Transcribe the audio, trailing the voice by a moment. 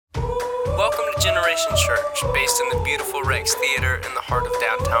Generation Church, based in the beautiful Rex Theater in the heart of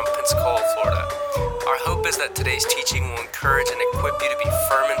downtown Pensacola, Florida. Our hope is that today's teaching will encourage and equip you to be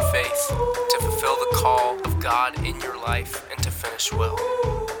firm in faith, to fulfill the call of God in your life, and to finish well.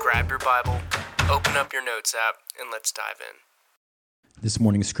 Grab your Bible, open up your notes app, and let's dive in. This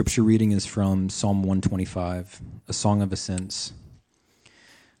morning's scripture reading is from Psalm 125, a song of ascents.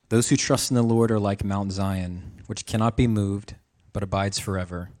 Those who trust in the Lord are like Mount Zion, which cannot be moved, but abides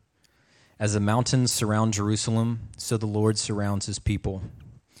forever. As the mountains surround Jerusalem, so the Lord surrounds his people,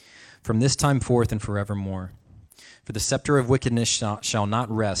 from this time forth and forevermore. For the scepter of wickedness shall not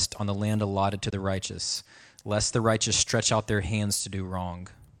rest on the land allotted to the righteous, lest the righteous stretch out their hands to do wrong.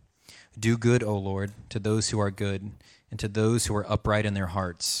 Do good, O Lord, to those who are good, and to those who are upright in their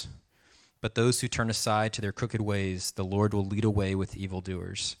hearts. But those who turn aside to their crooked ways, the Lord will lead away with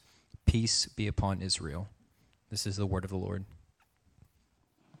evildoers. Peace be upon Israel. This is the word of the Lord.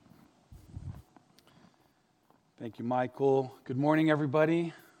 Thank you, Michael. Good morning,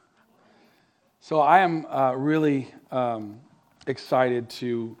 everybody. So I am really excited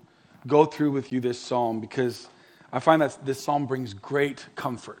to go through with you this psalm because I find that this psalm brings great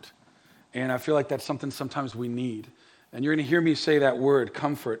comfort. And I feel like that's something sometimes we need. And you're going to hear me say that word,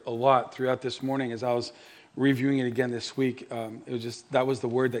 comfort, a lot throughout this morning as I was reviewing it again this week. That was the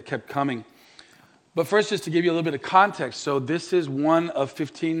word that kept coming. But first, just to give you a little bit of context. So this is one of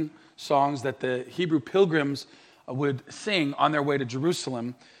 15 songs that the Hebrew pilgrims would sing on their way to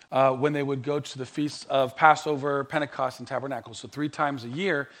Jerusalem when they would go to the feasts of Passover, Pentecost, and Tabernacle. So 3 times a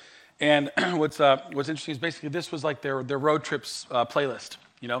year. And what's interesting is basically this was like their road trips playlist.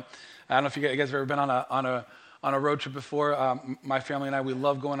 You know, I don't know if you guys have ever been on a road trip before. My family and I, we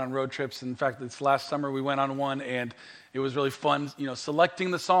love going on road trips. In fact, this last summer we went on one, and it was really fun,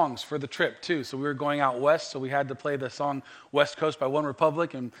 selecting the songs for the trip too. So we were going out west, so we had to play the song West Coast by One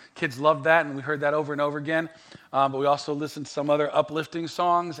Republic, and kids loved that, and we heard that over and over again. But we also listened to some other uplifting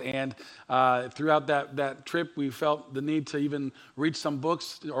songs, and throughout that trip, we felt the need to even read some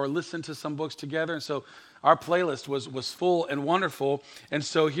books or listen to some books together. And so our playlist was full and wonderful. And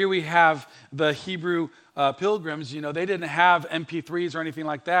so here we have the Hebrew pilgrims. They didn't have MP3s or anything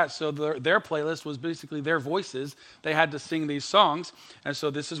like that. So their playlist was basically their voices. They had to sing these songs. And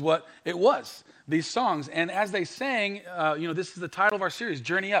so this is what it was, these songs. And as they sang, this is the title of our series,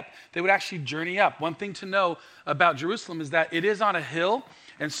 Journey Up. They would actually journey up. One thing to know about Jerusalem is that it is on a hill.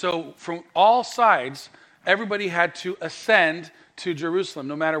 And so from all sides, everybody had to ascend to Jerusalem,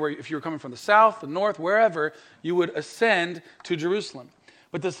 no matter where, if you were coming from the south, the north, wherever, you would ascend to Jerusalem.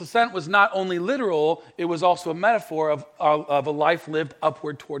 But this ascent was not only literal, it was also a metaphor of a life lived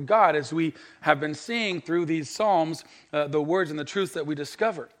upward toward God, as we have been seeing through these psalms, the words and the truths that we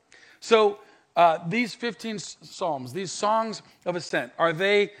discover. So these 15 psalms, these songs of ascent, are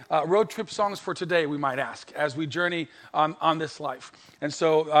they road trip songs for today, we might ask, as we journey on this life? And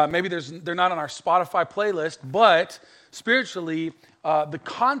so maybe they're not on our Spotify playlist, but spiritually, the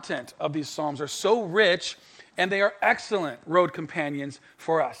content of these psalms are so rich, and they are excellent road companions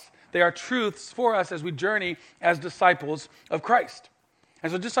for us. They are truths for us as we journey as disciples of Christ.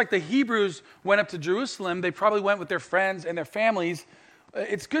 And so just like the Hebrews went up to Jerusalem, they probably went with their friends and their families.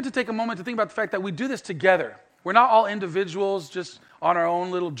 It's good to take a moment to think about the fact that we do this together. We're not all individuals just on our own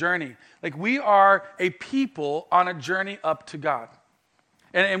little journey. Like, we are a people on a journey up to God.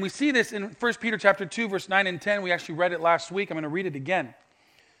 And we see this in 1 Peter chapter 2, verse 9 and 10. We actually read it last week. I'm going to read it again.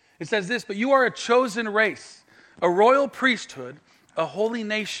 It says this, "But you are a chosen race, a royal priesthood, a holy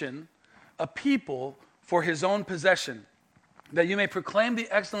nation, a people for his own possession, that you may proclaim the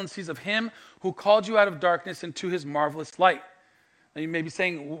excellencies of him who called you out of darkness into his marvelous light." Now you may be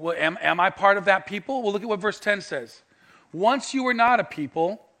saying, well, am I part of that people? Well, look at what verse 10 says. "Once you were not a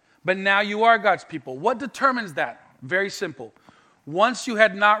people, but now you are God's people." What determines that? Very simple. Once you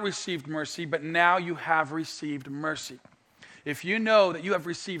had not received mercy, but now you have received mercy. If you know that you have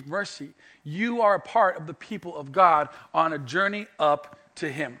received mercy, you are a part of the people of God on a journey up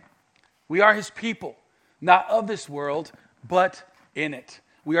to him. We are his people, not of this world, but in it.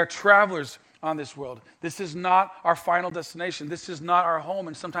 We are travelers on this world. This is not our final destination. This is not our home,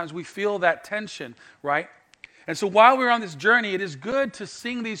 and sometimes we feel that tension, right? And so while we're on this journey, it is good to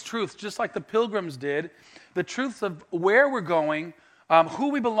sing these truths, just like the pilgrims did, the truths of where we're going, who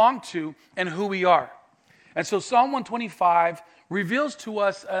we belong to, and who we are. And so Psalm 125 reveals to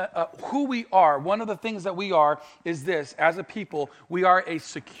us who we are. One of the things that we are is this: as a people, we are a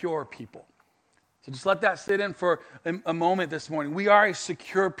secure people. So just let that sit in for a moment this morning. We are a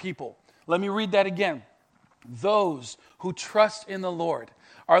secure people. Let me read that again. Those who trust in the Lord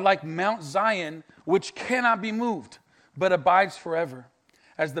are like Mount Zion, which cannot be moved, but abides forever.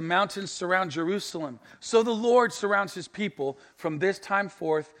 As the mountains surround Jerusalem, so the Lord surrounds his people from this time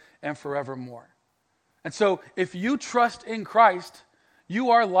forth and forevermore. And so if you trust in Christ,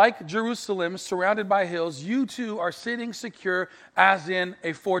 you are like Jerusalem, surrounded by hills. You too are sitting secure as in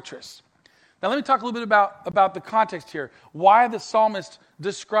a fortress. Now let me talk a little bit about the context here. Why the psalmist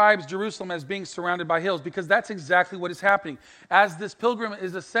describes Jerusalem as being surrounded by hills, because that's exactly what is happening. As this pilgrim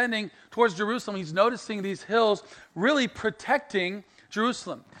is ascending towards Jerusalem, he's noticing these hills really protecting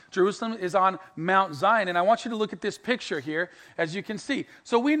Jerusalem. Jerusalem is on Mount Zion, and I want you to look at this picture here, as you can see.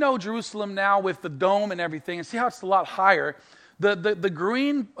 So we know Jerusalem now with the dome and everything, and see how it's a lot higher. The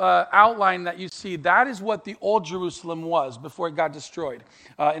green outline that you see, that is what the old Jerusalem was before it got destroyed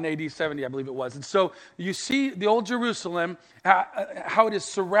in AD 70, I believe it was. And so you see the old Jerusalem, how it is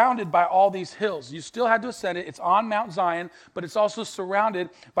surrounded by all these hills. You still had to ascend it. It's on Mount Zion, but it's also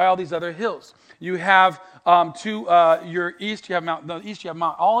surrounded by all these other hills. You have to your east, you have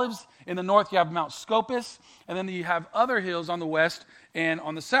Mount Olives. In the north, you have Mount Scopus. And then you have other hills on the west and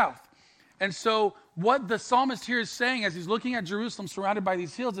on the south. And so what the psalmist here is saying as he's looking at Jerusalem surrounded by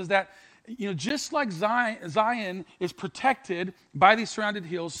these hills is that, just like Zion is protected by these surrounded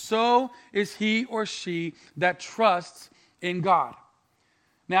hills, so is he or she that trusts in God.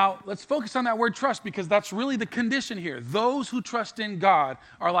 Now, let's focus on that word trust, because that's really the condition here. Those who trust in God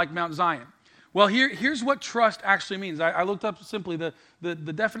are like Mount Zion. Well, here's what trust actually means. I looked up simply. The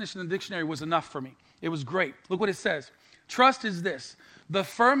definition in the dictionary was enough for me. It was great. Look what it says. Trust is this: the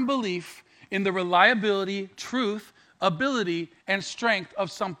firm belief in the reliability, truth, ability, and strength of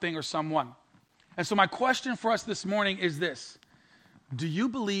something or someone. And so my question for us this morning is this: do you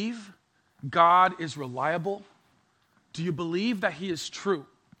believe God is reliable? Do you believe that he is true?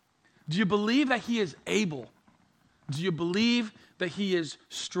 Do you believe that he is able? Do you believe that he is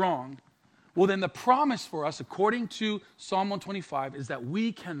strong? Well, then the promise for us, according to Psalm 125, is that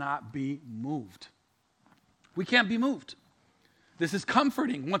we cannot be moved. We can't be moved. This is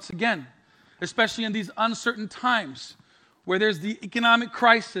comforting, once again, especially in these uncertain times where there's the economic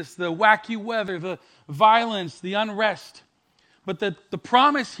crisis, the wacky weather, the violence, the unrest. But the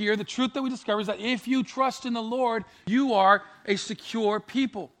promise here, the truth that we discover, is that if you trust in the Lord, you are a secure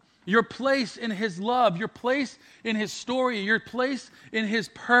people. Your place in his love, your place in his story, your place in his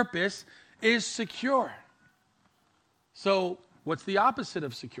purpose is secure. So what's the opposite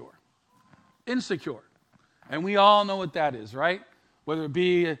of secure? Insecure. And we all know what that is, right? Whether it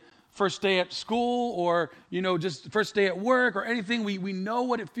be first day at school or, just first day at work or anything, we know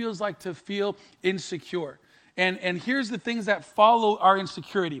what it feels like to feel insecure. And here's the things that follow our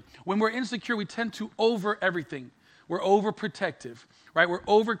insecurity. When we're insecure, we tend to over everything. We're overprotective, right? We're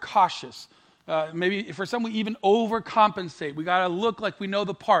overcautious. Maybe for some, we even overcompensate. We got to look like we know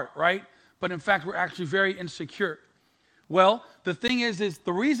the part, right? But in fact, we're actually very insecure. Well, the thing is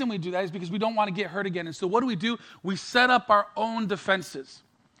the reason we do that is because we don't want to get hurt again. And so what do? We set up our own defenses.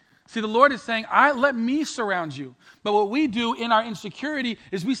 See, the Lord is saying, let me surround you. But what we do in our insecurity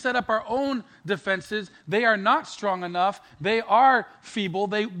is we set up our own defenses. They are not strong enough. They are feeble.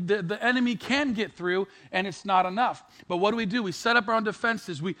 The enemy can get through, and it's not enough. But what do? We set up our own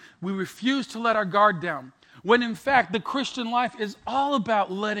defenses. We refuse to let our guard down. When in fact, the Christian life is all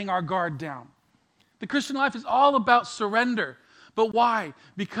about letting our guard down. The Christian life is all about surrender. But why?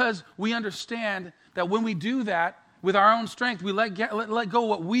 Because we understand that when we do that, with our own strength, we let go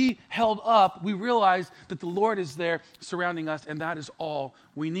what we held up. We realize that the Lord is there surrounding us, and that is all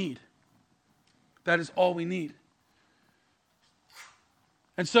we need. That is all we need.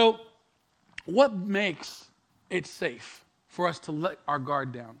 And so, what makes it safe for us to let our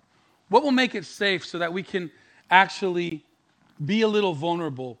guard down? What will make it safe so that we can actually be a little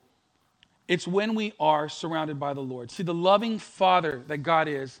vulnerable? It's when we are surrounded by the Lord. See, the loving Father that God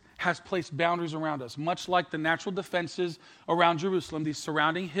is has placed boundaries around us, much like the natural defenses around Jerusalem, these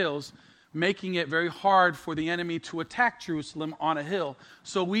surrounding hills, making it very hard for the enemy to attack Jerusalem on a hill.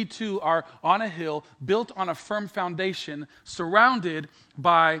 So we too are on a hill, built on a firm foundation, surrounded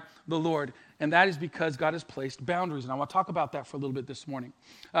by the Lord. And that is because God has placed boundaries. And I want to talk about that for a little bit this morning.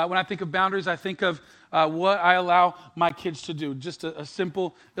 When I think of boundaries, I think of what I allow my kids to do. Just a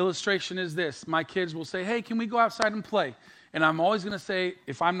simple illustration is this. My kids will say, hey, can we go outside and play? And I'm always going to say,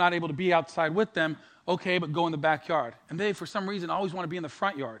 if I'm not able to be outside with them, okay, but go in the backyard. And they, for some reason, always want to be in the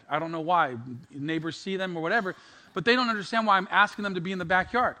front yard. I don't know why. Neighbors see them or whatever. But they don't understand why I'm asking them to be in the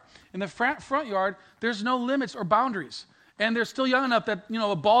backyard. In the front yard, there's no limits or boundaries. And they're still young enough that,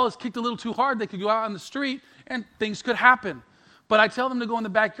 a ball is kicked a little too hard. They could go out on the street and things could happen. But I tell them to go in the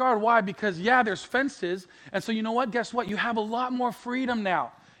backyard. Why? Because, there's fences. And so you know what? Guess what? You have a lot more freedom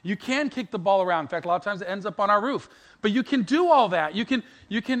now. You can kick the ball around. In fact, a lot of times it ends up on our roof. But you can do all that. You can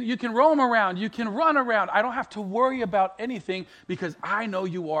roam around. You can run around. I don't have to worry about anything because I know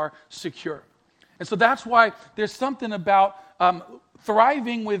you are secure. And so that's why there's something about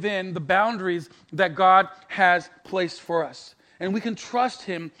thriving within the boundaries that God has placed for us. And we can trust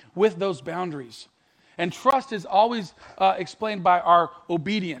him with those boundaries. And trust is always explained by our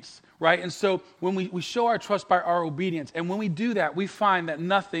obedience. Right? And so when we show our trust by our obedience, and when we do that, we find that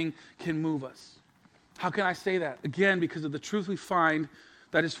nothing can move us. How can I say that? Again, because of the truth we find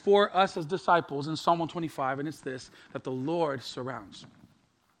that is for us as disciples in Psalm 125, and it's this, that the Lord surrounds.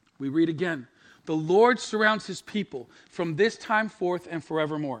 We read again, the Lord surrounds his people from this time forth and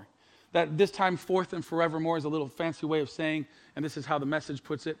forevermore. That this time forth and forevermore is a little fancy way of saying, and this is how the Message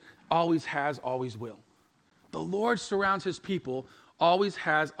puts it, always has, always will. The Lord surrounds his people always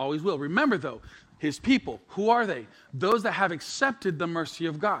has, always will. Remember, though, his people, who are they? Those that have accepted the mercy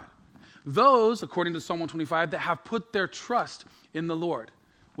of God. Those, according to Psalm 125, that have put their trust in the Lord.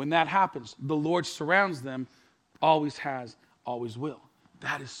 When that happens, the Lord surrounds them, always has, always will.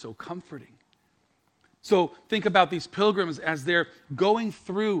 That is so comforting. So think about these pilgrims as they're going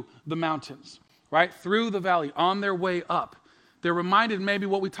through the mountains, right? Through the valley, on their way up. They're reminded maybe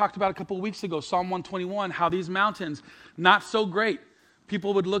what we talked about a couple of weeks ago, Psalm 121, how these mountains, not so great.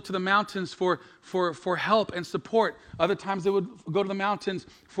 People would look to the mountains for help and support. Other times they would go to the mountains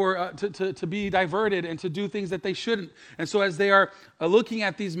to be diverted and to do things that they shouldn't. And so as they are looking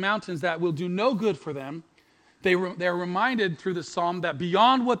at these mountains that will do no good for them, they're reminded through the psalm that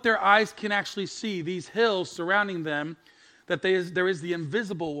beyond what their eyes can actually see, these hills surrounding them, that there is the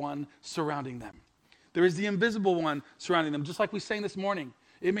invisible one surrounding them. There is the invisible one surrounding them, just like we sang this morning.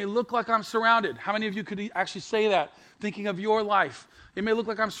 It may look like I'm surrounded. How many of you could actually say that, thinking of your life? It may look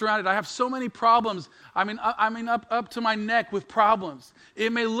like I'm surrounded. I have so many problems. I mean, up to my neck with problems.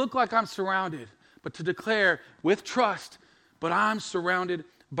 It may look like I'm surrounded, but to declare with trust, but I'm surrounded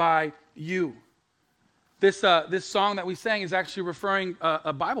by you. This song that we sang is actually referring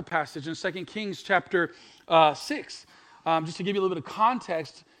a Bible passage in 2 Kings chapter 6. Just to give you a little bit of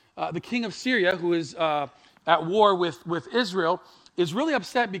context, the king of Syria, who is at war with Israel, is really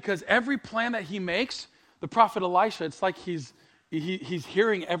upset because every plan that he makes, the prophet Elisha, it's like he's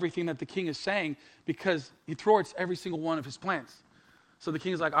hearing everything that the king is saying because he thwarts every single one of his plans. So the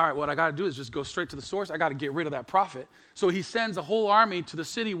king is like, all right, what I got to do is just go straight to the source. I got to get rid of that prophet. So he sends a whole army to the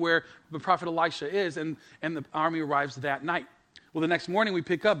city where the prophet Elisha is, and the army arrives that night. Well, the next morning we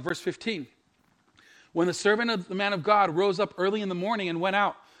pick up verse 15. When the servant of the man of God rose up early in the morning and went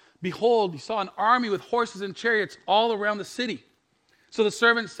out, behold, he saw an army with horses and chariots all around the city. So the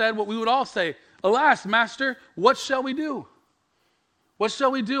servant said what we would all say, alas, master, what shall we do? What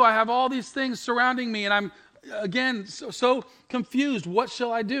shall we do? I have all these things surrounding me, and I'm, again, so confused. What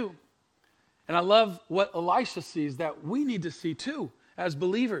shall I do? And I love what Elisha sees that we need to see too as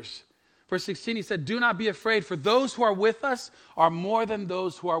believers. Verse 16, he said, do not be afraid, for those who are with us are more than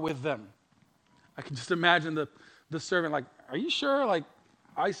those who are with them. I can just imagine the servant like, are you sure? Like,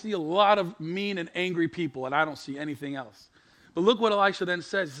 I see a lot of mean and angry people, and I don't see anything else. But look what Elisha then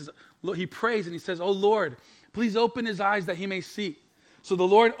says. He says, look, he prays and he says, oh Lord, please open his eyes that he may see. So the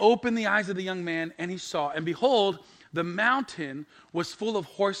Lord opened the eyes of the young man, and he saw. And behold, the mountain was full of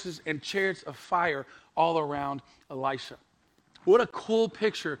horses and chariots of fire all around Elisha. What a cool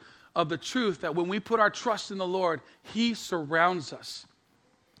picture of the truth that when we put our trust in the Lord, he surrounds us.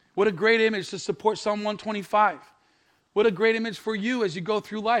 What a great image to support Psalm 125. What a great image for you as you go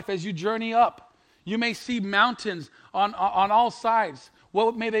through life, as you journey up. You may see mountains on all sides.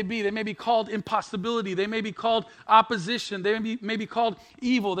 What may they be? They may be called impossibility. They may be called opposition. They may be called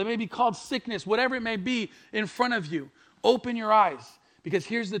evil. They may be called sickness. Whatever it may be in front of you, open your eyes. Because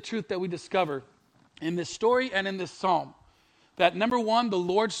here's the truth that we discover in this story and in this psalm. That number one, the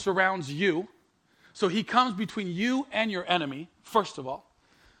Lord surrounds you. So he comes between you and your enemy, first of all.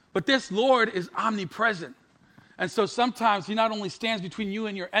 But this Lord is omnipresent. And so sometimes he not only stands between you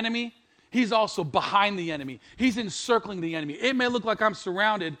and your enemy, he's also behind the enemy. He's encircling the enemy. It may look like I'm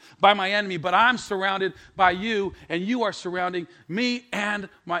surrounded by my enemy, but I'm surrounded by you, and you are surrounding me and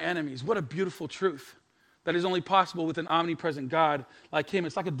my enemies. What a beautiful truth that is only possible with an omnipresent God like him.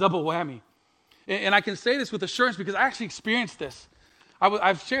 It's like a double whammy. And I can say this with assurance because I actually experienced this.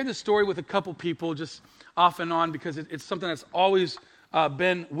 I've shared this story with a couple people just off and on because it's something that's always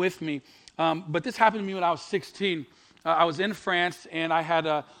been with me. But this happened to me when I was 16. I was in France, and I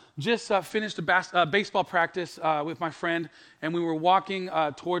had just finished a baseball practice with my friend, and we were walking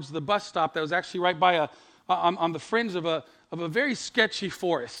towards the bus stop that was actually right by on the fringe of a very sketchy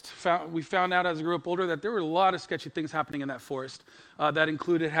forest. We found out as we grew up older that there were a lot of sketchy things happening in that forest that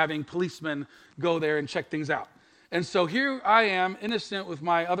included having policemen go there and check things out. And so here I am, innocent, with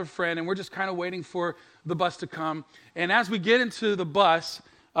my other friend, and we're just kind of waiting for the bus to come. And as we get into the bus,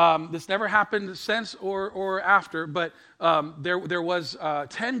 this never happened since or after, but there was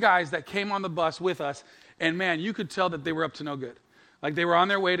 10 guys that came on the bus with us, and man, you could tell that they were up to no good. Like they were on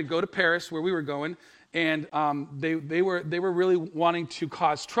their way to go to Paris, where we were going, and they were really wanting to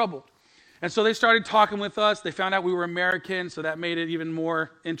cause trouble. And so they started talking with us. They found out we were American, so that made it even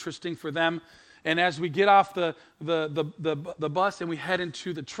more interesting for them. And as we get off the bus and we head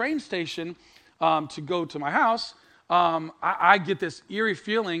into the train station to go to my house, I get this eerie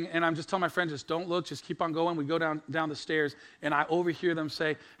feeling, and I'm just telling my friend, just don't look, just keep on going. We go down the stairs, and I overhear them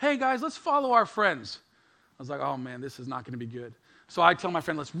say, "Hey guys, let's follow our friends." I was like, oh man, this is not going to be good. So I tell my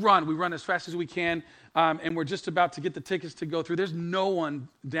friend, let's run. We run as fast as we can, and we're just about to get the tickets to go through. There's no one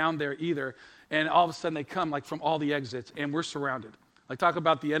down there either. And all of a sudden they come like from all the exits, and we're surrounded. Like talk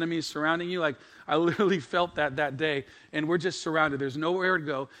about the enemies surrounding you. Like I literally felt that day, and we're just surrounded. There's nowhere to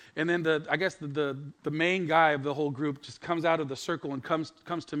go. And then the main guy of the whole group just comes out of the circle and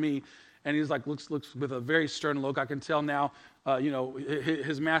comes to me, and he's like looks with a very stern look. I can tell now,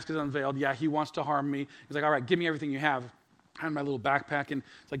 his mask is unveiled. Yeah, he wants to harm me. He's like, all right, give me everything you have. I had my little backpack, and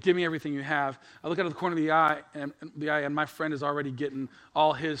it's like, give me everything you have. I look out of the corner of the eye, and my friend is already getting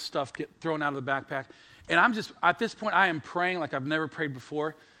all his stuff thrown out of the backpack. And I'm just, at this point, I am praying like I've never prayed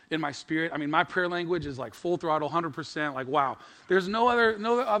before in my spirit. I mean, my prayer language is like full throttle, 100%, like, wow. There's no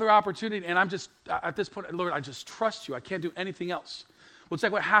other opportunity, and I'm just, at this point, Lord, I just trust you. I can't do anything else. Well, it's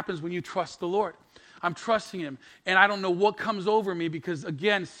like what happens when you trust the Lord. I'm trusting him, and I don't know what comes over me because,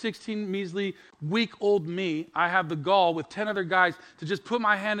 again, 16 measly, week-old me, I have the gall with 10 other guys to just put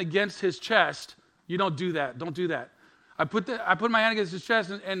my hand against his chest. You don't do that. Don't do that. I put my hand against his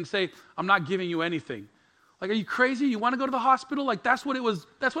chest and say, I'm not giving you anything. Like, are you crazy? You want to go to the hospital? Like, that's what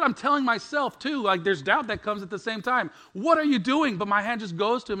I'm telling myself, too. Like, there's doubt that comes at the same time. What are you doing? But my hand just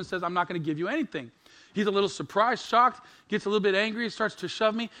goes to him and says, I'm not going to give you anything. He's a little surprised, shocked, gets a little bit angry, starts to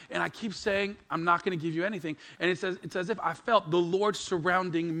shove me, and I keep saying, I'm not going to give you anything. And it's as if I felt the Lord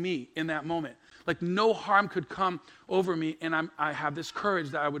surrounding me in that moment. Like no harm could come over me, and I have this courage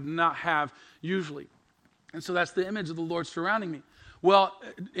that I would not have usually. And so that's the image of the Lord surrounding me. Well,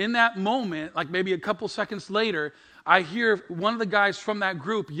 in that moment, like maybe a couple seconds later, I hear one of the guys from that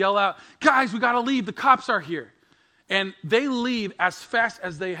group yell out, guys, we got to leave. The cops are here. And they leave as fast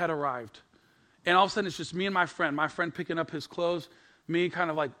as they had arrived. And all of a sudden, it's just me and my friend picking up his clothes, me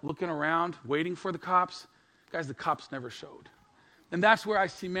kind of like looking around, waiting for the cops. Guys, the cops never showed. And that's where I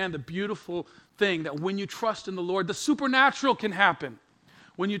see, man, the beautiful thing that when you trust in the Lord, the supernatural can happen.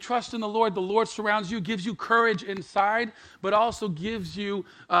 When you trust in the Lord surrounds you, gives you courage inside, but also gives you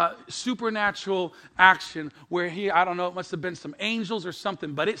supernatural action where I don't know, it must have been some angels or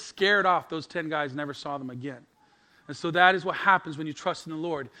something, but it scared off those 10 guys, never saw them again. And so that is what happens when you trust in the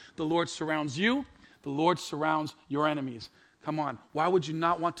Lord. The Lord surrounds you. The Lord surrounds your enemies. Come on. Why would you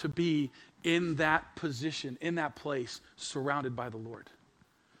not want to be in that position, in that place, surrounded by the Lord?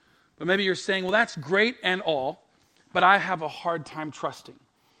 But maybe you're saying, well, that's great and all, but I have a hard time trusting.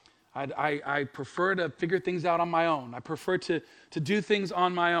 I prefer to figure things out on my own. I prefer to do things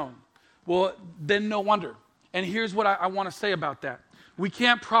on my own. Well, then no wonder. And here's what I want to say about that. We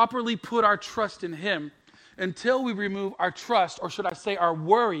can't properly put our trust in him until we remove our trust, or should I say our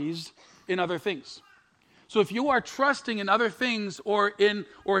worries, in other things. So if you are trusting in other things or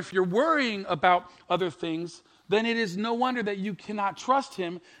if you're worrying about other things, then it is no wonder that you cannot trust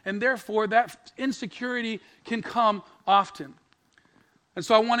him, and therefore that insecurity can come often. And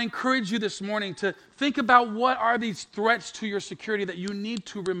so I want to encourage you this morning to think about what are these threats to your security that you need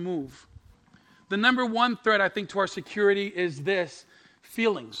to remove. The number one threat, I think, to our security is this: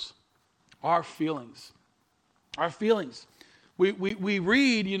 feelings. Our feelings. Our feelings. We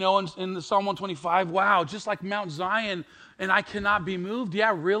read, in the Psalm 125, wow, just like Mount Zion, and I cannot be moved.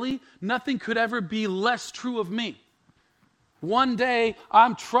 Yeah, really? Nothing could ever be less true of me. One day,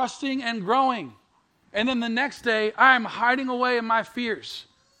 I'm trusting and growing. And then the next day, I'm hiding away in my fears.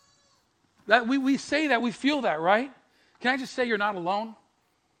 That we say that, we feel that, right? Can I just say you're not alone?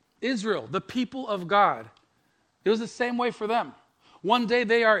 Israel, the people of God, it was the same way for them. One day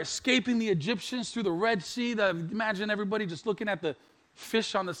they are escaping the Egyptians through the Red Sea. Imagine everybody just looking at the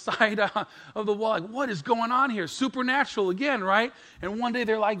fish on the side of the wall. Like, what is going on here? Supernatural again, right? And one day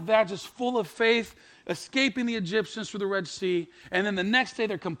they're like that, just full of faith, escaping the Egyptians through the Red Sea. And then the next day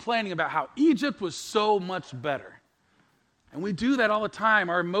they're complaining about how Egypt was so much better. And we do that all the time.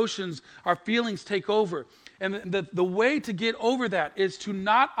 Our emotions, our feelings take over. And the way to get over that is to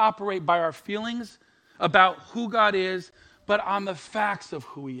not operate by our feelings about who God is, but on the facts of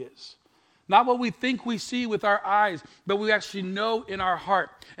who he is. Not what we think we see with our eyes, but we actually know in our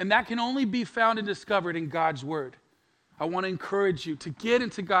heart. And that can only be found and discovered in God's word. I want to encourage you to get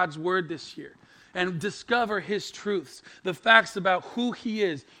into God's word this year and discover his truths, the facts about who he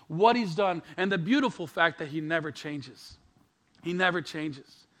is, what he's done, and the beautiful fact that he never changes. He never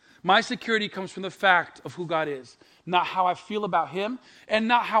changes. My security comes from the fact of who God is, not how I feel about him and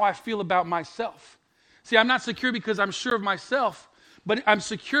not how I feel about myself. See, I'm not secure because I'm sure of myself, but I'm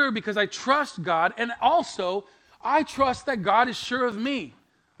secure because I trust God, and also I trust that God is sure of me.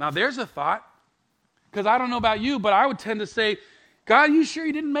 Now there's a thought, because I don't know about you, but I would tend to say, God, you sure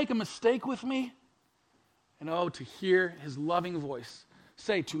you didn't make a mistake with me? And oh, to hear his loving voice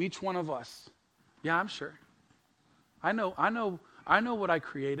say to each one of us, yeah, I'm sure. I know what I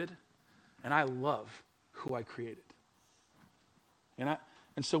created, and I love who I created. And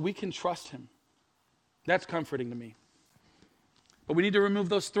so we can trust him. That's comforting to me. But we need to remove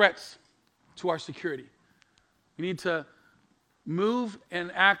those threats to our security. We need to move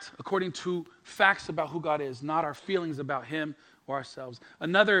and act according to facts about who God is, not our feelings about him or ourselves.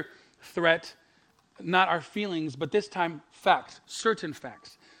 Another threat, not our feelings, but this time facts, certain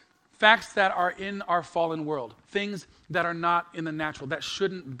facts. Facts that are in our fallen world, things that are not in the natural, that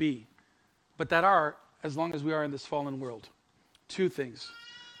shouldn't be, but that are as long as we are in this fallen world. Two things.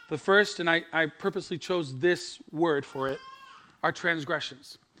 The first, and I purposely chose this word for it, are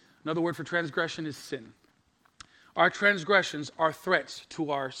transgressions. Another word for transgression is sin. Our transgressions are threats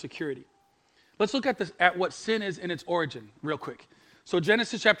to our security. Let's look at what sin is in its origin real quick. So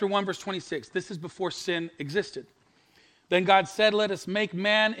Genesis chapter 1, verse 26, this is before sin existed. Then God said, let us make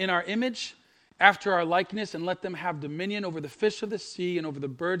man in our image, after our likeness, and let them have dominion over the fish of the sea, and over the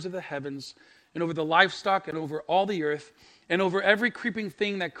birds of the heavens, and over the livestock, and over all the earth, and over every creeping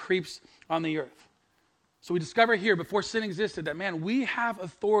thing that creeps on the earth. So we discover here, before sin existed, that, man, we have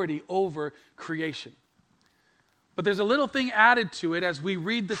authority over creation. But there's a little thing added to it as we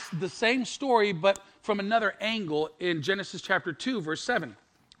read the same story, but from another angle in Genesis chapter 2, verse 7.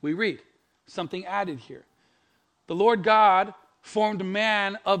 We read something added here. The Lord God formed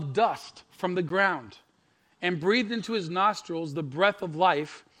man of dust from the ground and breathed into his nostrils the breath of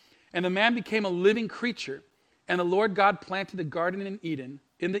life, and the man became a living creature. And the Lord God planted a garden in Eden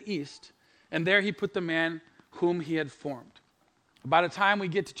in the east, and there he put the man whom he had formed. By the time we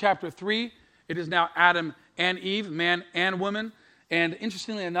get to chapter 3, it is now Adam and Eve, man and woman. And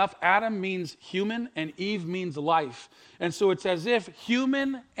interestingly enough, Adam means human and Eve means life. And so it's as if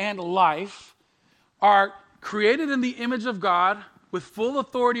human and life are created in the image of God with full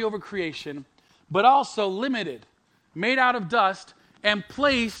authority over creation, but also limited, made out of dust, and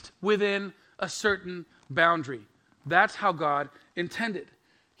placed within a certain boundary. That's how God intended.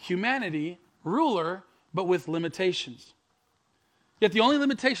 Humanity, ruler, but with limitations. Yet the only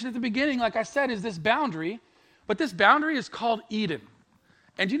limitation at the beginning, like I said, is this boundary. But this boundary is called Eden.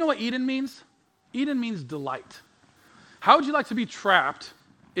 And do you know what Eden means? Eden means delight. How would you like to be trapped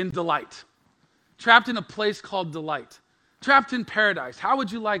in delight? Trapped in a place called delight. Trapped in paradise. How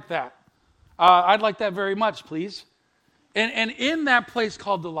would you like that? I'd like that very much, please. And in that place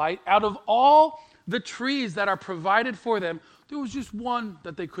called delight, out of all the trees that are provided for them, there was just one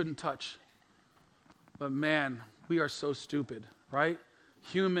that they couldn't touch. But man, we are so stupid, right?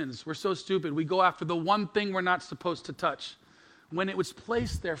 Humans, we're so stupid. We go after the one thing we're not supposed to touch when it was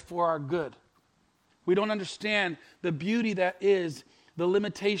placed there for our good. We don't understand the beauty that is the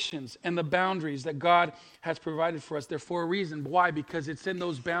limitations and the boundaries that God has provided for us. They're for a reason. Why? Because it's in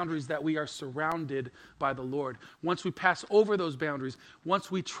those boundaries that we are surrounded by the Lord. Once we pass over those boundaries, once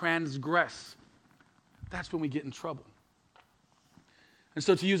we transgress, that's when we get in trouble. And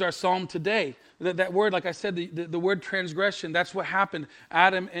so to use our psalm today, that word, like I said, the word transgression, that's what happened.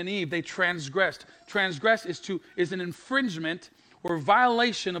 Adam and Eve, they transgressed. Transgress is an infringement or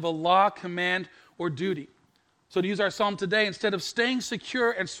violation of a law, command, or duty. So to use our psalm today, instead of staying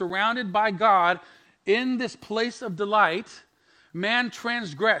secure and surrounded by God in this place of delight, man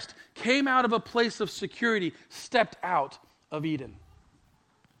transgressed, came out of a place of security, stepped out of Eden.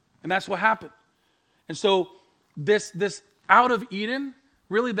 And that's what happened. And so this out of Eden,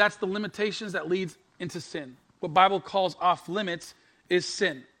 really that's the limitations that leads into sin. What Bible calls off limits is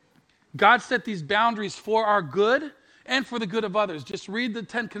sin. God set these boundaries for our good and for the good of others. Just read the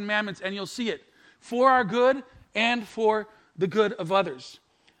 10 Commandments and you'll see it. For our good and for the good of others.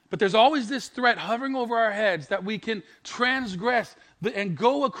 But there's always this threat hovering over our heads that we can transgress and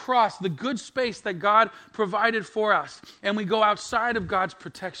go across the good space that God provided for us, and we go outside of God's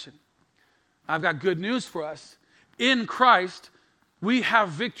protection, I've got good news for us. In Christ, we have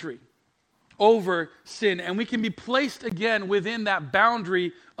victory over sin, and we can be placed again within that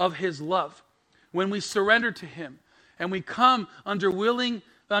boundary of his love when we surrender to him and we come under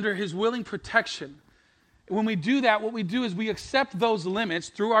his willing protection. When we do that, what we do is we accept those limits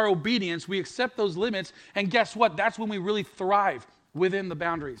through our obedience. We accept those limits, and guess what? That's when we really thrive within the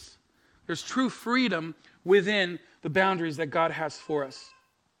boundaries. There's true freedom within the boundaries that God has for us.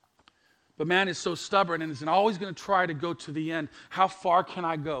 But man is so stubborn and is always going to try to go to the end. How far can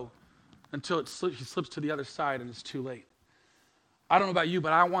I go? Until he slips to the other side and it's too late. I don't know about you,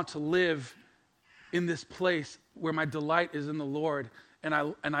 but I want to live in this place where my delight is in the Lord, and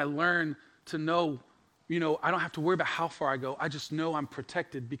I learn to know, I don't have to worry about how far I go. I just know I'm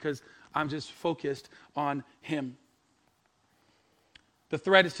protected because I'm just focused on him. The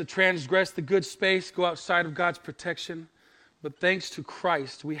threat is to transgress the good space, go outside of God's protection. But thanks to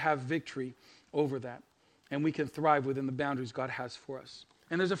Christ, we have victory over that, and we can thrive within the boundaries God has for us.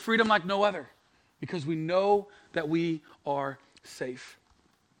 And there's a freedom like no other because we know that we are safe.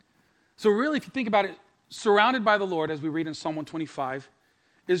 So really, if you think about it, surrounded by the Lord, as we read in Psalm 125,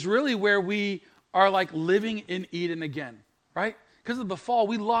 is really where we are like living in Eden again, right? Because of the fall,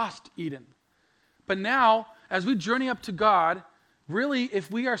 we lost Eden. But now, as we journey up to God, really,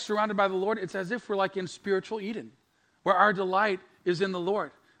 if we are surrounded by the Lord, it's as if we're like in spiritual Eden, where our delight is in the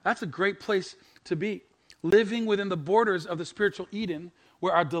Lord. That's a great place to be, living within the borders of the spiritual Eden,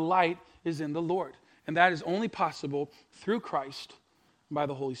 where our delight is in the Lord. And that is only possible through Christ and by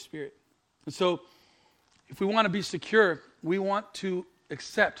the Holy Spirit. And so, if we want to be secure, we want to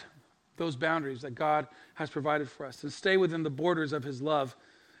accept those boundaries that God has provided for us and stay within the borders of his love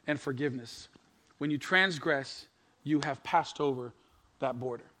and forgiveness. When you transgress, you have passed over that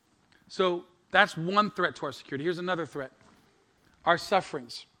border. So, that's one threat to our security. Here's another threat. Our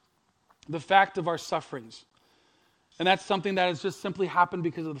sufferings. The fact of our sufferings. And that's something that has just simply happened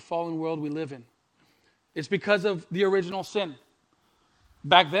because of the fallen world we live in. It's because of the original sin.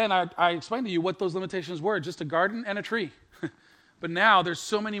 Back then, I explained to you what those limitations were, just a garden and a tree. But now, there's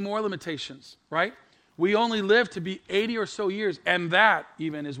so many more limitations, right? We only live to be 80 or so years, and that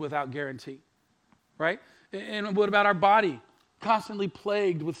even is without guarantee, right? And what about our body? Constantly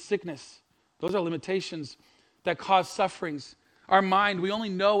plagued with sickness. Those are limitations that cause sufferings. Our mind, we only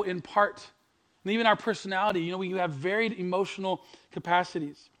know in part. And even our personality, we have varied emotional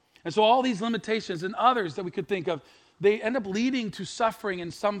capacities. And so all these limitations and others that we could think of, they end up leading to suffering in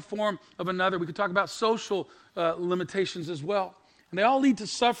some form of another. We could talk about social limitations as well. And they all lead to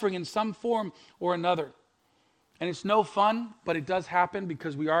suffering in some form or another. And it's no fun, but it does happen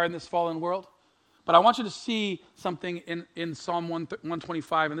because we are in this fallen world. But I want you to see something in Psalm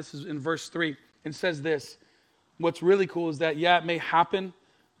 125, and this is in verse 3. It says this. What's really cool is that, it may happen,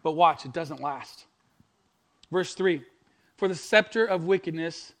 but watch, it doesn't last. Verse 3, for the scepter of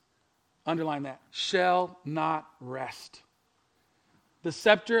wickedness, underline that, shall not rest. The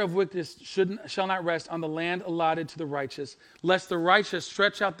scepter of wickedness shall not rest on the land allotted to the righteous, lest the righteous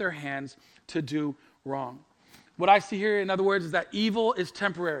stretch out their hands to do wrong. What I see here, in other words, is that evil is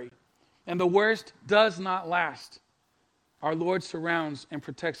temporary, and the worst does not last. Our Lord surrounds and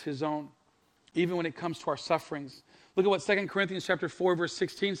protects his own, even when it comes to our sufferings. Look at what 2 Corinthians chapter 4, verse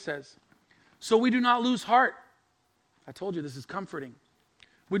 16 says. So we do not lose heart. I told you this is comforting.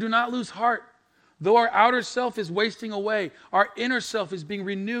 We do not lose heart. Though our outer self is wasting away, our inner self is being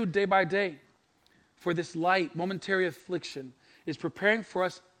renewed day by day. For this light, momentary affliction is preparing for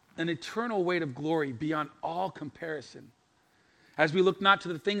us an eternal weight of glory beyond all comparison. As we look not to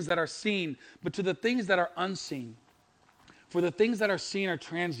the things that are seen, but to the things that are unseen. For the things that are seen are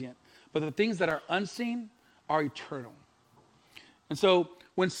transient, but the things that are unseen are eternal. And so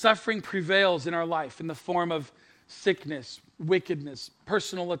when suffering prevails in our life in the form of sickness, wickedness,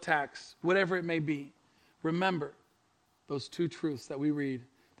 personal attacks, whatever it may be, remember those two truths that we read,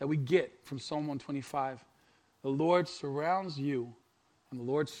 that we get from Psalm 125. The Lord surrounds you, and the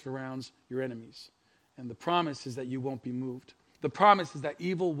Lord surrounds your enemies. And the promise is that you won't be moved. The promise is that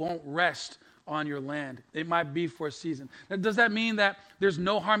evil won't rest on your land. It might be for a season. Now, does that mean that there's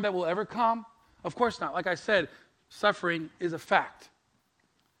no harm that will ever come? Of course not. Like I said, suffering is a fact.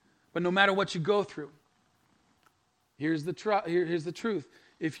 But no matter what you go through, here's the truth.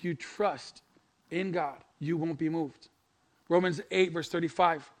 If you trust in God, you won't be moved. Romans 8, verse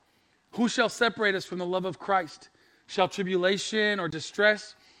 35. Who shall separate us from the love of Christ? Shall tribulation or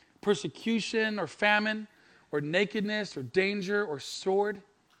distress, persecution or famine, or nakedness or danger or sword?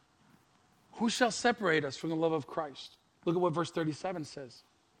 Who shall separate us from the love of Christ? Look at what verse 37 says.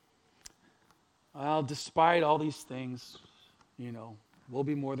 Well, despite all these things, we'll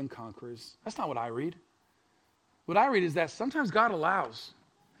be more than conquerors. That's not what I read. What I read is that sometimes God allows.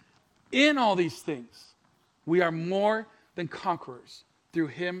 In all these things, we are more than conquerors through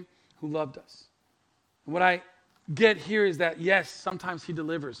him who loved us. And what I get here is that, yes, sometimes he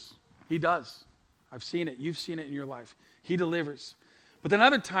delivers. He does. I've seen it. You've seen it in your life. He delivers. But then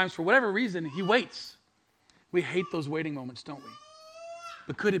other times, for whatever reason, he waits. We hate those waiting moments, don't we?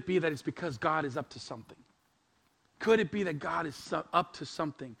 But could it be that it's because God is up to something? Could it be that God is up to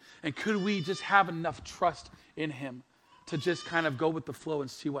something? And could we just have enough trust in him to just kind of go with the flow and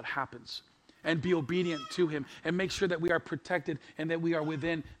see what happens and be obedient to him and make sure that we are protected and that we are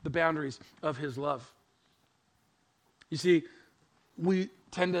within the boundaries of his love? You see, we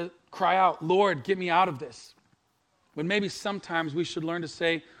tend to cry out, Lord, get me out of this. When maybe sometimes we should learn to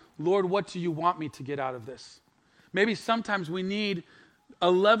say, Lord, what do you want me to get out of this? Maybe sometimes we need a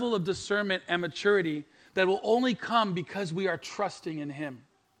level of discernment and maturity that will only come because we are trusting in him.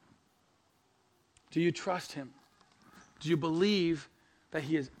 Do you trust him? Do you believe that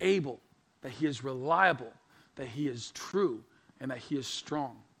he is able, that he is reliable, that he is true, and that he is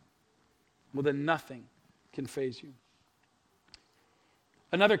strong? Well, then nothing can faze you.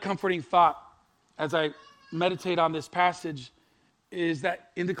 Another comforting thought as I meditate on this passage is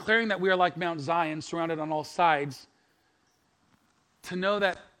that in declaring that we are like Mount Zion, surrounded on all sides, to know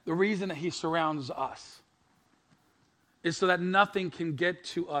that the reason that he surrounds us is so that nothing can get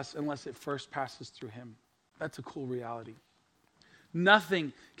to us unless it first passes through him. That's a cool reality.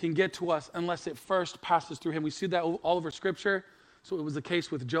 Nothing can get to us unless it first passes through him. We see that all over Scripture. So it was the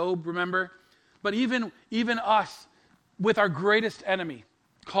case with Job, remember? But even us, with our greatest enemy,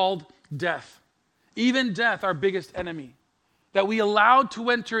 called death. Even death, our biggest enemy, that we allowed to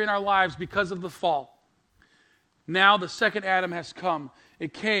enter in our lives because of the fall. Now the second Adam has come.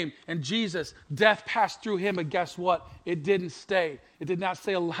 It came, and Jesus, death passed through him, but guess what? It didn't stay. It did not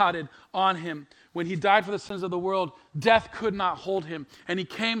stay allotted on him. When he died for the sins of the world, death could not hold him, and he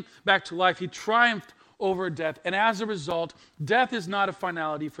came back to life. He triumphed over death, and as a result, death is not a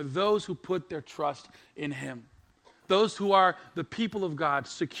finality for those who put their trust in him. Those who are the people of God,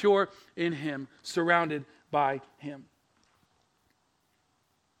 secure in him, surrounded by him.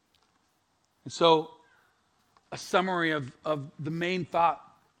 And so, a summary of the main thought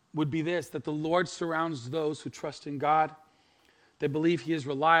would be this, that the Lord surrounds those who trust in God. They believe he is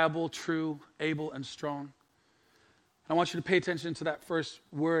reliable, true, able, and strong. I want you to pay attention to that first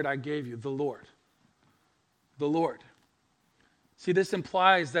word I gave you, the Lord. The Lord. See, this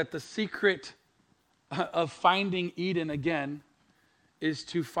implies that the secret of finding Eden again is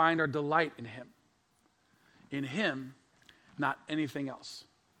to find our delight in him. In him, not anything else.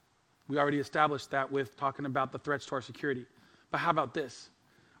 We already established that with talking about the threats to our security. But how about this?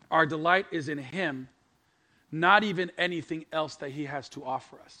 Our delight is in him, not even anything else that he has to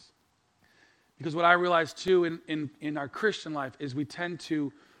offer us. Because what I realize too in our Christian life is we tend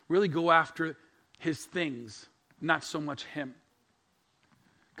to really go after his things, not so much him.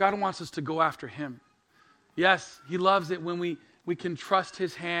 God wants us to go after him. Yes, he loves it when we can trust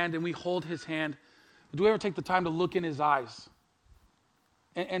his hand and we hold his hand. But do we ever take the time to look in his eyes?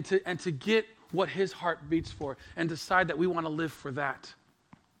 And to get what his heart beats for and decide that we want to live for that.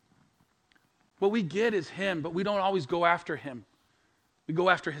 What we get is him, but we don't always go after him. We go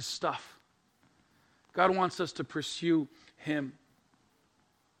after his stuff. God wants us to pursue him.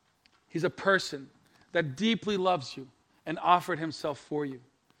 He's a person that deeply loves you and offered himself for you.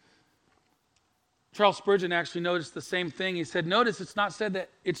 Charles Spurgeon actually noticed the same thing. He said, notice it's not said that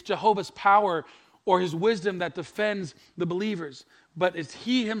it's Jehovah's power or his wisdom that defends the believers, but it's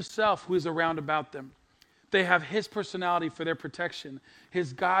he himself who is around about them. They have his personality for their protection,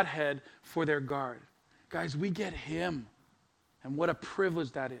 his Godhead for their guard. Guys, we get him, and what a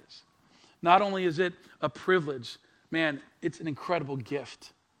privilege that is. Not only is it a privilege, man, it's an incredible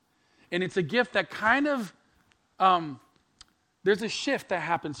gift. And it's a gift that kind of, there's a shift that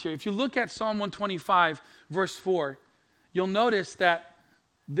happens here. If you look at Psalm 125, verse 4, you'll notice that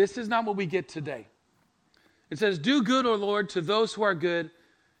this is not what we get today. It says, do good, O Lord, to those who are good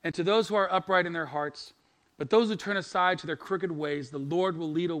and to those who are upright in their hearts. But those who turn aside to their crooked ways, the Lord will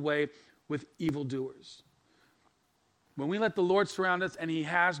lead away with evildoers. When we let the Lord surround us, and he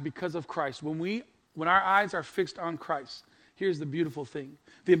has because of Christ, when our eyes are fixed on Christ, here's the beautiful thing.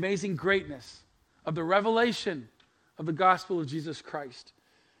 The amazing greatness of the revelation of the gospel of Jesus Christ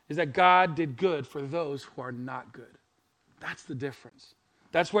is that God did good for those who are not good. That's the difference.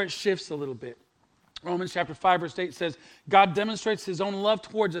 That's where it shifts a little bit. Romans chapter 5, verse 8 says, God demonstrates his own love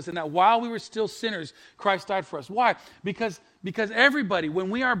towards us in that while we were still sinners, Christ died for us. Why? Because everybody, when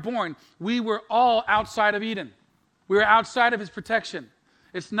we are born, we were all outside of Eden. We were outside of his protection.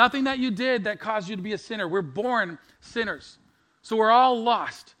 It's nothing that you did that caused you to be a sinner. We're born sinners. So we're all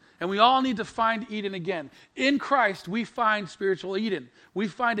lost. And we all need to find Eden again. In Christ, we find spiritual Eden. We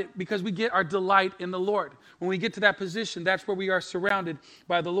find it because we get our delight in the Lord. When we get to that position, that's where we are surrounded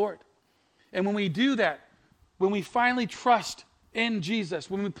by the Lord. And when we do that, when we finally trust in Jesus,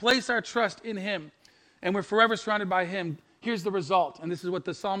 when we place our trust in him, and we're forever surrounded by him, here's the result. And this is what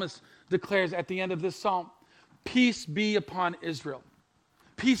the psalmist declares at the end of this psalm. Peace be upon Israel.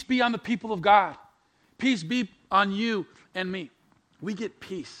 Peace be on the people of God. Peace be on you and me. We get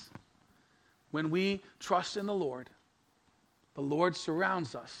peace when we trust in the Lord. The Lord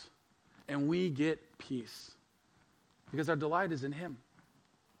surrounds us, and we get peace because our delight is in him,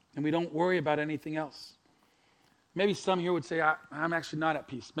 and we don't worry about anything else. Maybe some here would say, I'm actually not at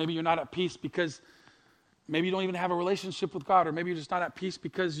peace. Maybe you're not at peace because maybe you don't even have a relationship with God, or maybe you're just not at peace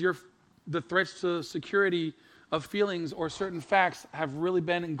because the threats to security of feelings or certain facts have really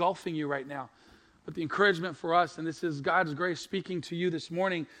been engulfing you right now. But the encouragement for us, and this is God's grace speaking to you this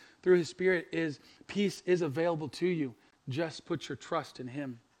morning through his Spirit, is peace is available to you. Just put your trust in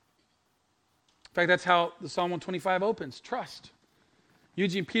him. In fact, that's how the Psalm 125 opens, trust.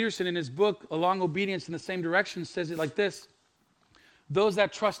 Eugene Peterson, in his book, A Long Obedience in the Same Direction, says it like this. Those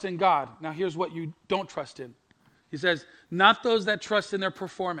that trust in God. Now here's what you don't trust in. He says, not those that trust in their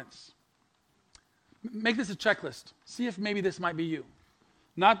performance. Make this a checklist. See if maybe this might be you.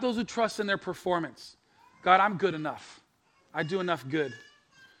 Not those who trust in their performance. God, I'm good enough. I do enough good.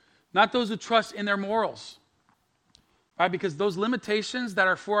 Not those who trust in their morals. Right? Because those limitations that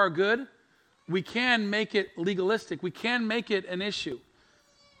are for our good, we can make it legalistic. We can make it an issue.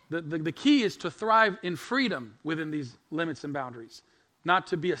 The key is to thrive in freedom within these limits and boundaries. Not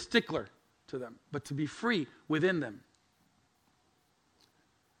to be a stickler to them, but to be free within them.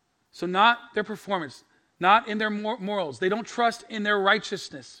 So not their performance, not in their morals. They don't trust in their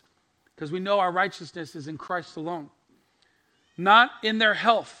righteousness, because we know our righteousness is in Christ alone. Not in their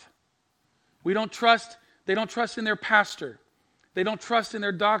health. They don't trust in their pastor. They don't trust in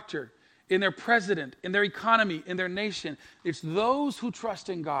their doctor, in their president, in their economy, in their nation. It's those who trust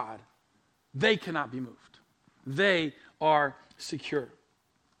in God. They cannot be moved. They are secure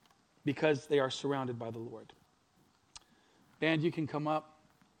because they are surrounded by the Lord. Band, you can come up.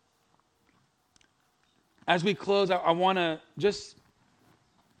 As we close, I want to just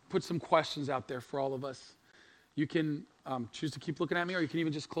put some questions out there for all of us. You can choose to keep looking at me, or you can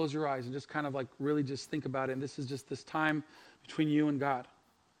even just close your eyes and just kind of like really just think about it. And this is just this time between you and God.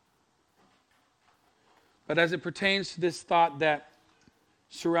 But as it pertains to this thought that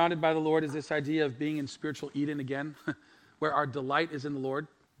surrounded by the Lord is this idea of being in spiritual Eden again, where our delight is in the Lord.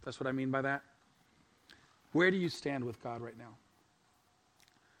 That's what I mean by that. Where do you stand with God right now?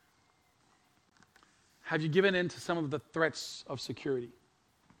 Have you given in to some of the threats of security,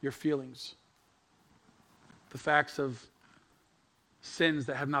 your feelings, the facts of sins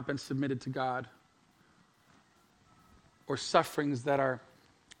that have not been submitted to God, or sufferings that are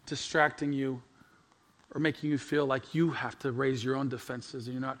distracting you or making you feel like you have to raise your own defenses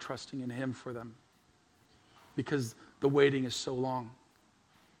and you're not trusting in him for them because the waiting is so long?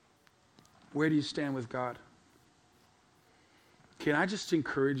 Where do you stand with God? Can I just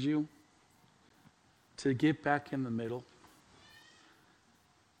encourage you to get back in the middle?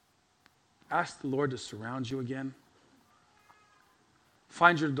 Ask the Lord to surround you again.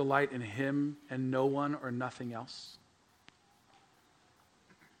 Find your delight in him and no one or nothing else.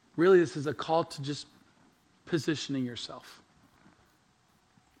 Really, this is a call to just positioning yourself.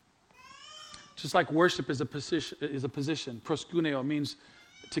 Just like worship is a position. Proskuneo means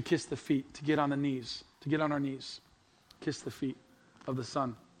to kiss the feet, to get on the knees, to get on our knees, kiss the feet of the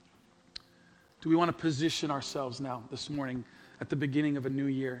Son. Do we want to position ourselves now this morning at the beginning of a new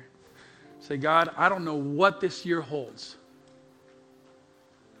year? Say, God, I don't know what this year holds,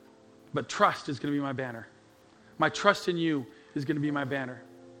 but trust is going to be my banner. My trust in you is going to be my banner.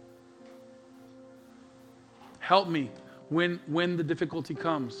 Help me when the difficulty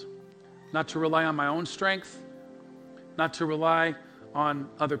comes, not to rely on my own strength, not to rely on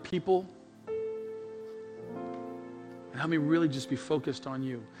other people. And help me really just be focused on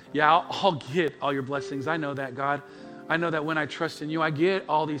you. Yeah, I'll get all your blessings. I know that, God. I know that when I trust in you, I get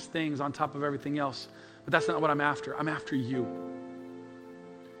all these things on top of everything else. But that's not what I'm after. I'm after you.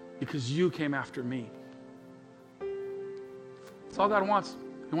 Because you came after me. That's all God wants.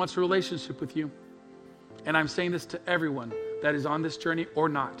 He wants a relationship with you. And I'm saying this to everyone that is on this journey or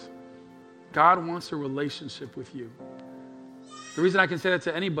not. God wants a relationship with you. The reason I can say that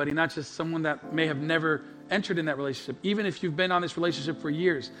to anybody, not just someone that may have never entered in that relationship, even if you've been on this relationship for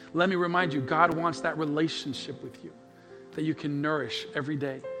years, let me remind you, God wants that relationship with you that you can nourish every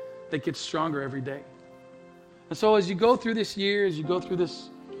day, that gets stronger every day. And so as you go through this year, as you go through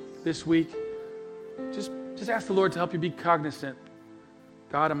this week, just ask the Lord to help you be cognizant.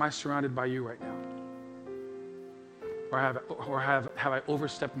 God, am I surrounded by you right now? Or have I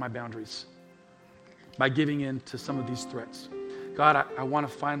overstepped my boundaries by giving in to some of these threats? God, I want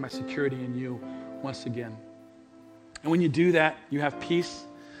to find my security in you once again. And when you do that, you have peace.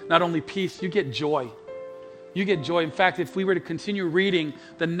 Not only peace, you get joy. You get joy. In fact, if we were to continue reading,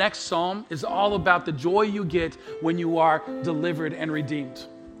 the next psalm is all about the joy you get when you are delivered and redeemed.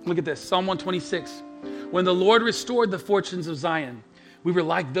 Look at this, Psalm 126. When the Lord restored the fortunes of Zion, we were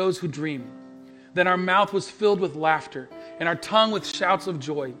like those who dream. Then our mouth was filled with laughter and our tongue with shouts of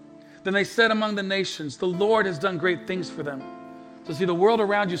joy. Then they said among the nations, the Lord has done great things for them. So see, the world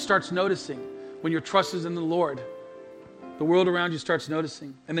around you starts noticing when your trust is in the Lord. The world around you starts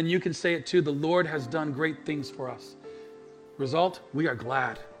noticing. And then you can say it too, the Lord has done great things for us. Result, we are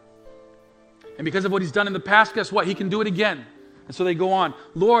glad. And because of what he's done in the past, guess what? He can do it again. And so they go on,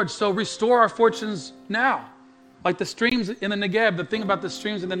 Lord, so restore our fortunes now. Like the streams in the Negeb, the thing about the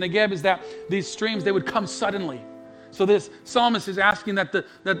streams in the Negeb is that these streams, they would come suddenly. So this psalmist is asking that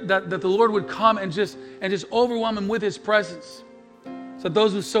the Lord would come and just overwhelm him with his presence. So that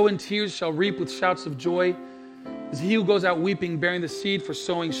those who sow in tears shall reap with shouts of joy. As he who goes out weeping, bearing the seed for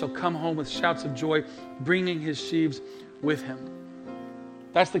sowing, shall come home with shouts of joy, bringing his sheaves with him.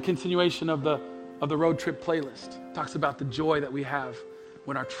 That's the continuation of the road trip playlist. It talks about the joy that we have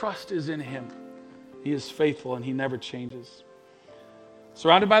when our trust is in him. He is faithful and he never changes.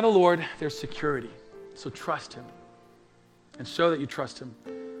 Surrounded by the Lord, there's security. So trust him and show that you trust him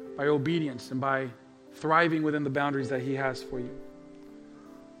by obedience and by thriving within the boundaries that he has for you.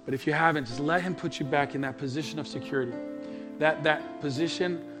 But if you haven't, just let him put you back in that position of security, that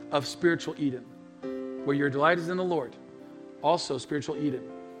position of spiritual Eden, where your delight is in the Lord. Also spiritual Eden.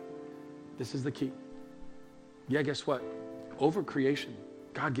 This is the key. Yeah, guess what? Over creation,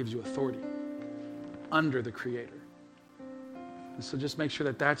 God gives you authority under the Creator. And so just make sure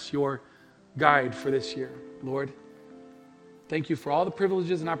that that's your guide for this year. Lord, thank you for all the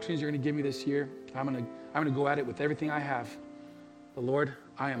privileges and opportunities you're going to give me this year. I'm going to go at it with everything I have. But Lord,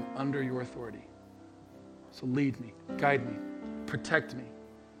 I am under your authority. So lead me, guide me, protect me.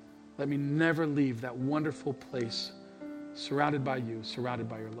 Let me never leave that wonderful place surrounded by you, surrounded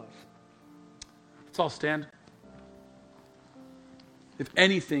by your love. Let's all stand. If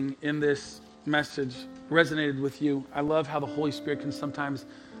anything in this message resonated with you, I love how the Holy Spirit can sometimes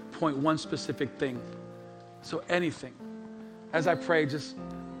point one specific thing. So anything. As I pray, just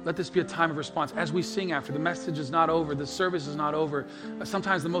let this be a time of response. As we sing after, the message is not over, the service is not over.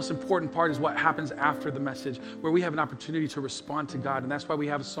 Sometimes the most important part is what happens after the message, where we have an opportunity to respond to God. And that's why we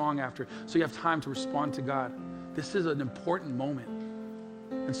have a song after, so you have time to respond to God. This is an important moment.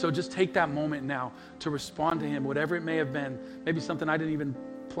 And so just take that moment now to respond to him, whatever it may have been. Maybe something I didn't even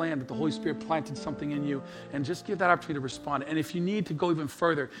plan, but the Holy Spirit planted something in you, and just give that opportunity to respond. And if you need to go even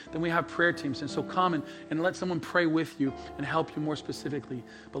further, then we have prayer teams. And so come and let someone pray with you and help you more specifically.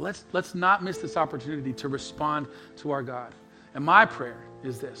 But let's not miss this opportunity to respond to our God. And my prayer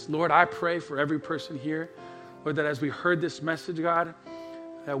is this. Lord, I pray for every person here, Lord, that as we heard this message, God,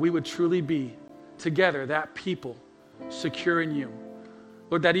 that we would truly be together, that people secure in you.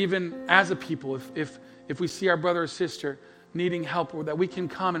 Lord, that even as a people, if we see our brother or sister needing help, or that we can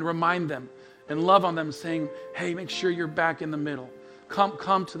come and remind them and love on them, saying, hey, make sure you're back in the middle.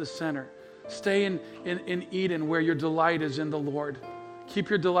 Come to the center. Stay in Eden, where your delight is in the Lord. Keep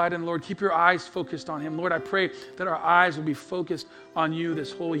your delight in the Lord. Keep your eyes focused on him. Lord, I pray that our eyes will be focused on you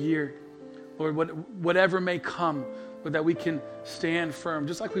this whole year. Lord, whatever may come, Lord, that we can stand firm.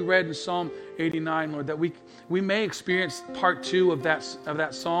 Just like we read in Psalm 89, Lord, that we may experience part 2 of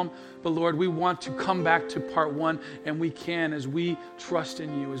that psalm, but Lord, we want to come back to part 1, and we can as we trust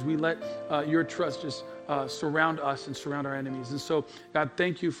in you, as we let your trust just surround us and surround our enemies. And so, God,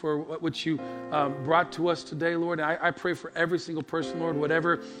 thank you for what you brought to us today, Lord. And I pray for every single person, Lord,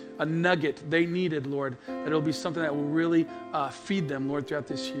 whatever a nugget they needed, Lord, that it'll be something that will really feed them, Lord, throughout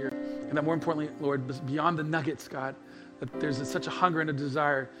this year. And that more importantly, Lord, beyond the nuggets, God, that there's such a hunger and a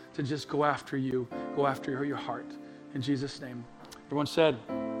desire to just go after you, go after your heart. In Jesus' name. Everyone said,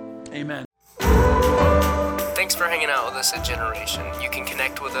 amen. Thanks for hanging out with us at Generation. You can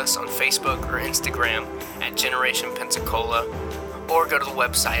connect with us on Facebook or Instagram at Generation Pensacola, or go to the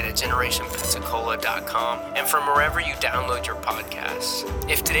website at generationpensacola.com and from wherever you download your podcasts.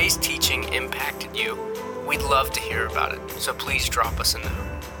 If today's teaching impacted you, we'd love to hear about it, so please drop us a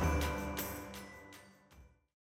note.